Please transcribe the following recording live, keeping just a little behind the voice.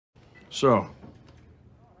So,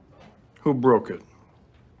 who broke it?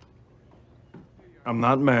 I'm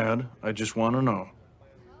not mad. I just want to know.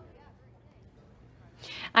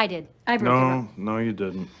 I did. I broke it. No, you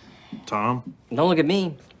didn't. Tom? Don't look at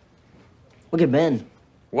me. Look at Ben.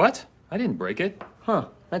 What? I didn't break it. Huh,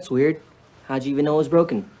 that's weird. How'd you even know it was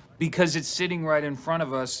broken? Because it's sitting right in front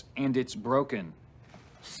of us and it's broken.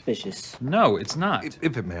 Suspicious. No, it's not.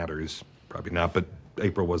 If it matters. Probably not, but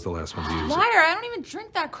April was the last one to use it. Liar, I don't even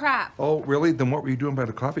drink that crap. Oh, really? Then what were you doing by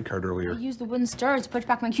the coffee cart earlier? I used the wooden stirrer to push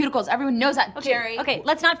back my cuticles. Everyone knows that, Okay, Jerry. okay,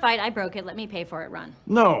 let's not fight. I broke it. Let me pay for it, Ron.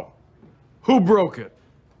 No. Who broke it?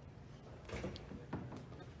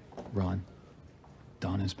 Ron,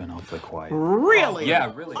 Donna's been awfully quiet. Really? Yeah,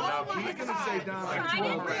 really.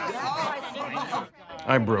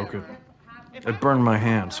 I broke it. It burned my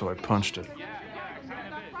hand, so I punched it.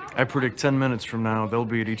 I predict 10 minutes from now, they'll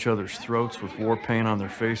be at each other's throats with war paint on their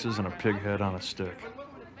faces and a pig head on a stick.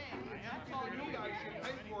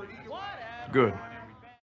 Good.